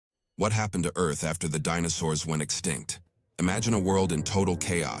What happened to Earth after the dinosaurs went extinct? Imagine a world in total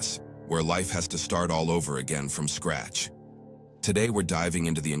chaos, where life has to start all over again from scratch. Today we're diving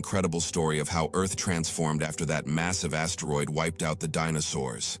into the incredible story of how Earth transformed after that massive asteroid wiped out the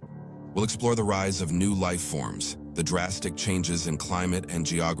dinosaurs. We'll explore the rise of new life forms, the drastic changes in climate and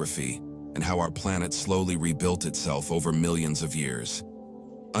geography, and how our planet slowly rebuilt itself over millions of years.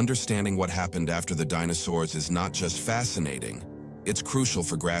 Understanding what happened after the dinosaurs is not just fascinating, it's crucial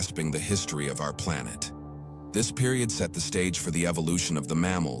for grasping the history of our planet. This period set the stage for the evolution of the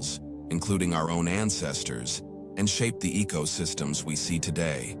mammals, including our own ancestors, and shaped the ecosystems we see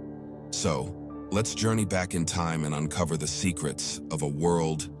today. So, let's journey back in time and uncover the secrets of a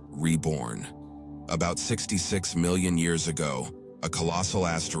world reborn. About 66 million years ago, a colossal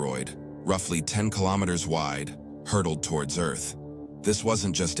asteroid, roughly 10 kilometers wide, hurtled towards Earth. This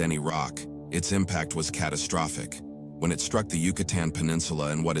wasn't just any rock, its impact was catastrophic. When it struck the Yucatan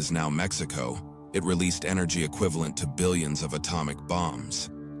Peninsula in what is now Mexico, it released energy equivalent to billions of atomic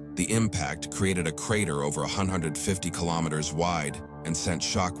bombs. The impact created a crater over 150 kilometers wide and sent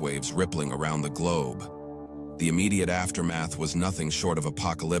shockwaves rippling around the globe. The immediate aftermath was nothing short of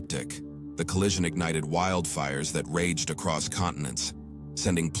apocalyptic. The collision ignited wildfires that raged across continents,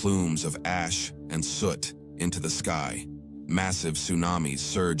 sending plumes of ash and soot into the sky. Massive tsunamis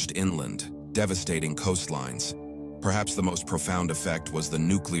surged inland, devastating coastlines. Perhaps the most profound effect was the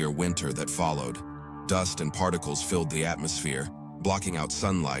nuclear winter that followed. Dust and particles filled the atmosphere, blocking out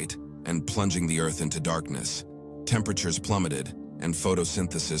sunlight and plunging the Earth into darkness. Temperatures plummeted, and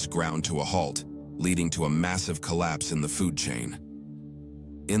photosynthesis ground to a halt, leading to a massive collapse in the food chain.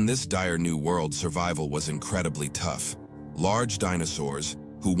 In this dire new world, survival was incredibly tough. Large dinosaurs,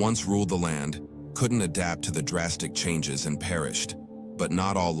 who once ruled the land, couldn't adapt to the drastic changes and perished. But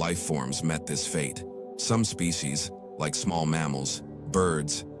not all life forms met this fate. Some species, like small mammals,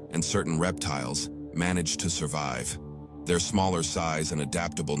 birds, and certain reptiles, managed to survive. Their smaller size and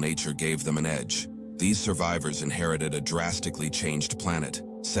adaptable nature gave them an edge. These survivors inherited a drastically changed planet,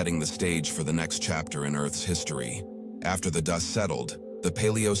 setting the stage for the next chapter in Earth's history. After the dust settled, the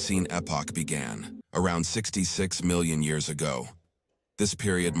Paleocene Epoch began, around 66 million years ago. This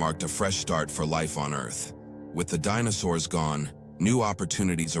period marked a fresh start for life on Earth. With the dinosaurs gone, new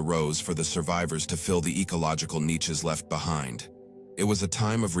opportunities arose for the survivors to fill the ecological niches left behind. It was a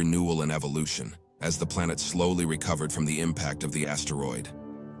time of renewal and evolution, as the planet slowly recovered from the impact of the asteroid.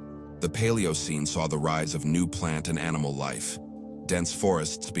 The Paleocene saw the rise of new plant and animal life. Dense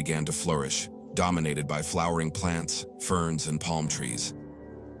forests began to flourish, dominated by flowering plants, ferns, and palm trees.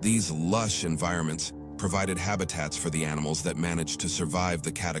 These lush environments provided habitats for the animals that managed to survive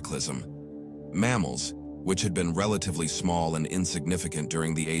the cataclysm. Mammals, which had been relatively small and insignificant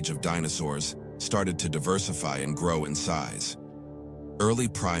during the age of dinosaurs, started to diversify and grow in size. Early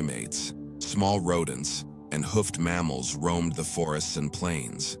primates, small rodents, and hoofed mammals roamed the forests and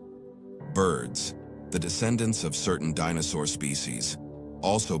plains. Birds, the descendants of certain dinosaur species,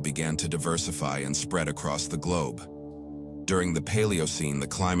 also began to diversify and spread across the globe. During the Paleocene, the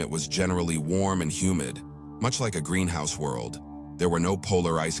climate was generally warm and humid, much like a greenhouse world. There were no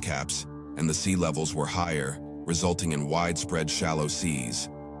polar ice caps, and the sea levels were higher, resulting in widespread shallow seas.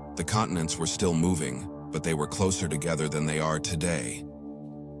 The continents were still moving, but they were closer together than they are today.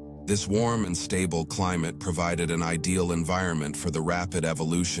 This warm and stable climate provided an ideal environment for the rapid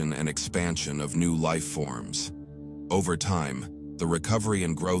evolution and expansion of new life forms. Over time, the recovery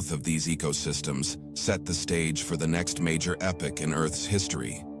and growth of these ecosystems set the stage for the next major epoch in Earth's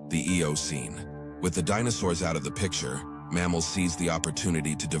history, the Eocene. With the dinosaurs out of the picture, mammals seized the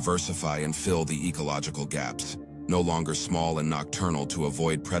opportunity to diversify and fill the ecological gaps. No longer small and nocturnal to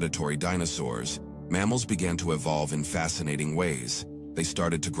avoid predatory dinosaurs, mammals began to evolve in fascinating ways. They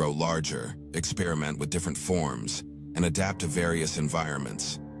started to grow larger, experiment with different forms, and adapt to various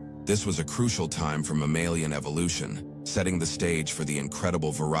environments. This was a crucial time for mammalian evolution, setting the stage for the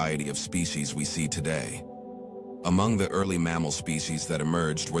incredible variety of species we see today. Among the early mammal species that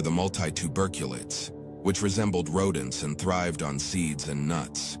emerged were the multituberculates, which resembled rodents and thrived on seeds and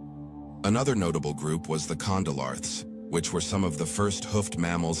nuts. Another notable group was the condylarths, which were some of the first hoofed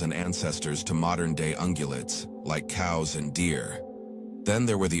mammals and ancestors to modern-day ungulates, like cows and deer. Then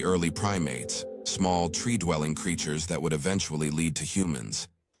there were the early primates, small tree-dwelling creatures that would eventually lead to humans.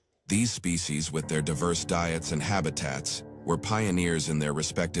 These species, with their diverse diets and habitats, were pioneers in their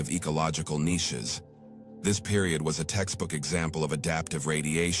respective ecological niches. This period was a textbook example of adaptive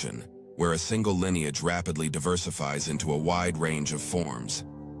radiation, where a single lineage rapidly diversifies into a wide range of forms.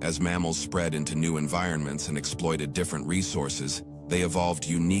 As mammals spread into new environments and exploited different resources, they evolved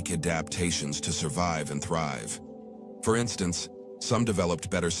unique adaptations to survive and thrive. For instance, Some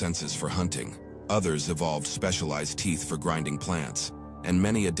developed better senses for hunting, others evolved specialized teeth for grinding plants, and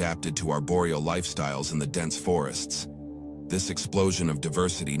many adapted to arboreal lifestyles in the dense forests. This explosion of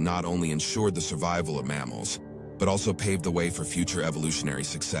diversity not only ensured the survival of mammals, but also paved the way for future evolutionary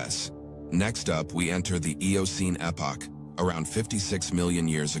success. Next up, we enter the Eocene Epoch, around 56 million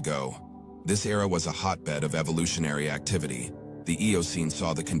years ago. This era was a hotbed of evolutionary activity. The Eocene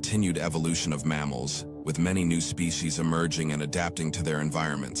saw the continued evolution of mammals, with many new species emerging and adapting to their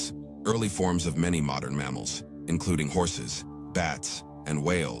environments. Early forms of many modern mammals, including horses, bats, and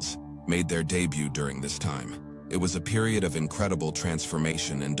whales, made their debut during this time. It was a period of incredible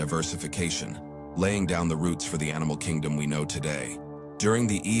transformation and diversification, laying down the roots for the animal kingdom we know today. During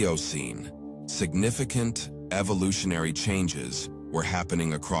the Eocene, significant evolutionary changes were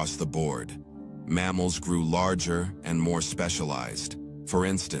happening across the board. Mammals grew larger and more specialized. For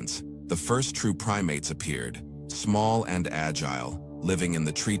instance, the first true primates appeared, small and agile, living in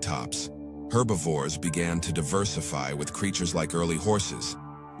the treetops. Herbivores began to diversify with creatures like early horses,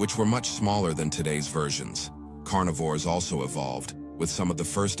 which were much smaller than today's versions. Carnivores also evolved, with some of the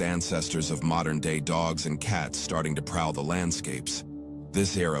first ancestors of modern-day dogs and cats starting to prowl the landscapes.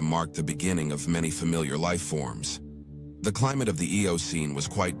 This era marked the beginning of many familiar life forms. The climate of the Eocene was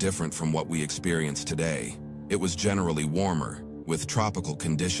quite different from what we experience today. It was generally warmer, with tropical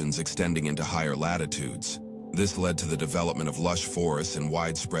conditions extending into higher latitudes. This led to the development of lush forests and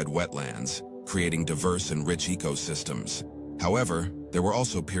widespread wetlands, creating diverse and rich ecosystems. However, there were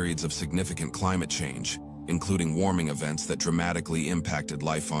also periods of significant climate change, including warming events that dramatically impacted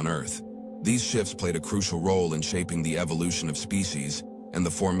life on Earth. These shifts played a crucial role in shaping the evolution of species and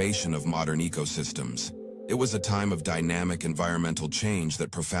the formation of modern ecosystems. It was a time of dynamic environmental change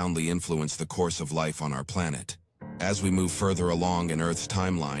that profoundly influenced the course of life on our planet. As we move further along in Earth's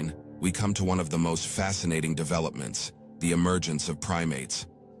timeline, we come to one of the most fascinating developments, the emergence of primates.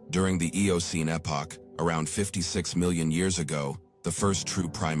 During the Eocene Epoch, around 56 million years ago, the first true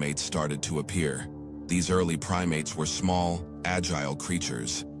primates started to appear. These early primates were small, agile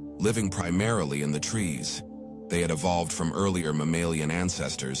creatures, living primarily in the trees. They had evolved from earlier mammalian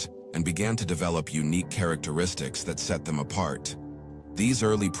ancestors and began to develop unique characteristics that set them apart. These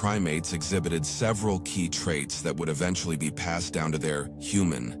early primates exhibited several key traits that would eventually be passed down to their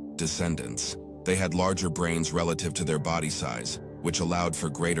human descendants. They had larger brains relative to their body size, which allowed for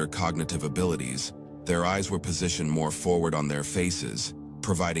greater cognitive abilities. Their eyes were positioned more forward on their faces,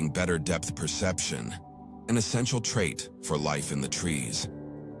 providing better depth perception, an essential trait for life in the trees.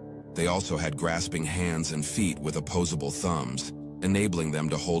 They also had grasping hands and feet with opposable thumbs, enabling them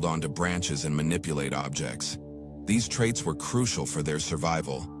to hold onto branches and manipulate objects. These traits were crucial for their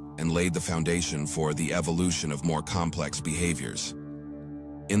survival and laid the foundation for the evolution of more complex behaviors.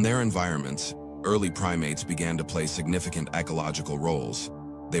 In their environments, early primates began to play significant ecological roles.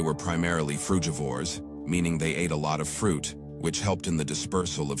 They were primarily frugivores, meaning they ate a lot of fruit, which helped in the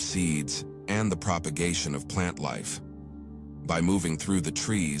dispersal of seeds and the propagation of plant life. By moving through the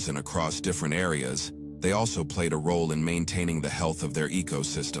trees and across different areas, they also played a role in maintaining the health of their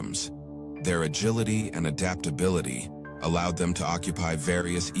ecosystems. Their agility and adaptability allowed them to occupy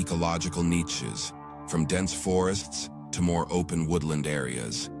various ecological niches, from dense forests to more open woodland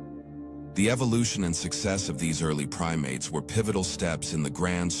areas. The evolution and success of these early primates were pivotal steps in the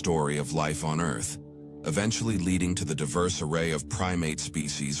grand story of life on Earth, eventually leading to the diverse array of primate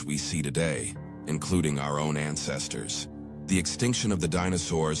species we see today, including our own ancestors. The extinction of the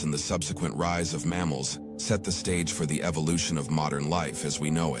dinosaurs and the subsequent rise of mammals set the stage for the evolution of modern life as we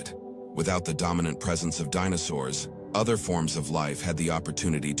know it. Without the dominant presence of dinosaurs, other forms of life had the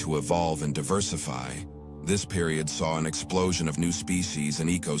opportunity to evolve and diversify. This period saw an explosion of new species and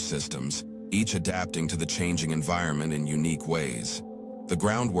ecosystems, each adapting to the changing environment in unique ways. The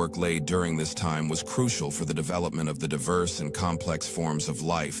groundwork laid during this time was crucial for the development of the diverse and complex forms of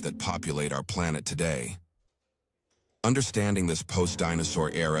life that populate our planet today. Understanding this post-dinosaur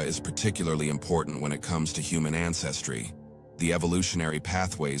era is particularly important when it comes to human ancestry. The evolutionary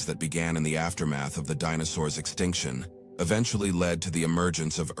pathways that began in the aftermath of the dinosaurs' extinction eventually led to the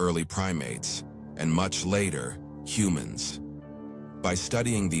emergence of early primates, and much later, humans. By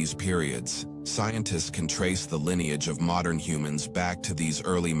studying these periods, scientists can trace the lineage of modern humans back to these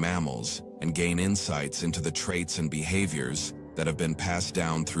early mammals and gain insights into the traits and behaviors that have been passed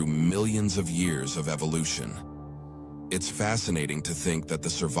down through millions of years of evolution. It's fascinating to think that the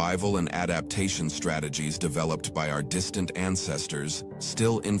survival and adaptation strategies developed by our distant ancestors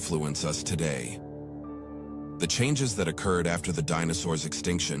still influence us today. The changes that occurred after the dinosaurs'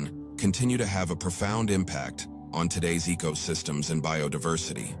 extinction continue to have a profound impact on today's ecosystems and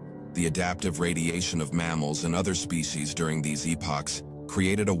biodiversity. The adaptive radiation of mammals and other species during these epochs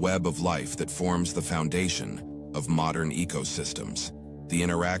created a web of life that forms the foundation of modern ecosystems. The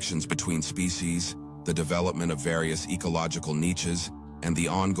interactions between species, the development of various ecological niches, and the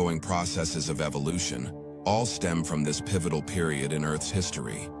ongoing processes of evolution all stem from this pivotal period in Earth's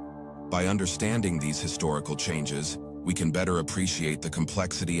history. By understanding these historical changes, we can better appreciate the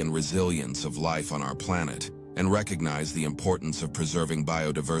complexity and resilience of life on our planet and recognize the importance of preserving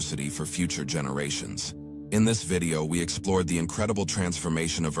biodiversity for future generations. In this video, we explored the incredible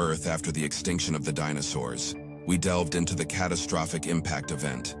transformation of Earth after the extinction of the dinosaurs. We delved into the catastrophic impact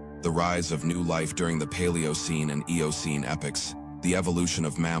event, the rise of new life during the Paleocene and Eocene epochs, the evolution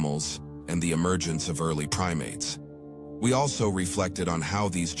of mammals, and the emergence of early primates. We also reflected on how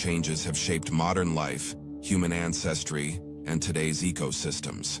these changes have shaped modern life, human ancestry, and today's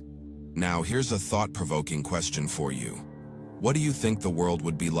ecosystems. Now, here's a thought-provoking question for you. What do you think the world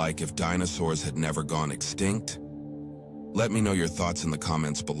would be like if dinosaurs had never gone extinct? Let me know your thoughts in the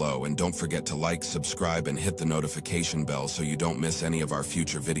comments below, and don't forget to like, subscribe, and hit the notification bell so you don't miss any of our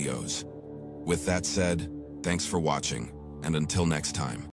future videos. With that said, thanks for watching, and until next time.